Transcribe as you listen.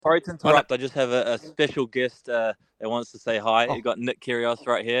Sorry to interrupt. I just have a special guest that wants to say hi. You got Nick Kyrgios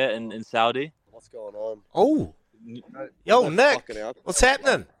right here in Saudi. What's going on? Oh, yo, Nick, what's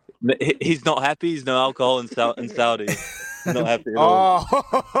happening? He's not happy. There's no alcohol in Saudi. He's not happy at all.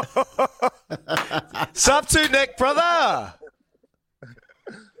 Sup to Nick, brother?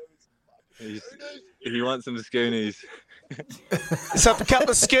 He wants some Scoonies. Sup a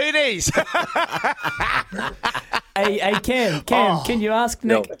couple of Scoonies. Hey, Cam, can you ask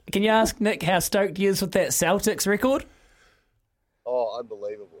Nick? No. Can you ask Nick how stoked he is with that Celtics record? Oh,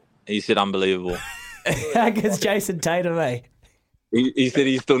 unbelievable! He said unbelievable. How good's Jason Tatum, eh? He said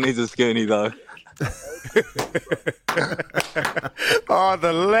he still needs a Scoonie though. Oh,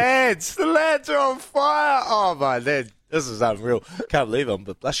 the lads are on fire. Oh my lad, this is unreal. Can't believe I'm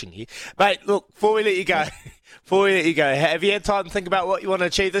blushing here, mate. Look, before we let you go, have you had time to think about what you want to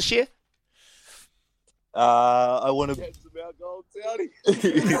achieve this year? I want to get some alcohol in Saudi.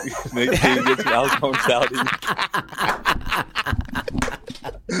 Get some alcohol in Saudi.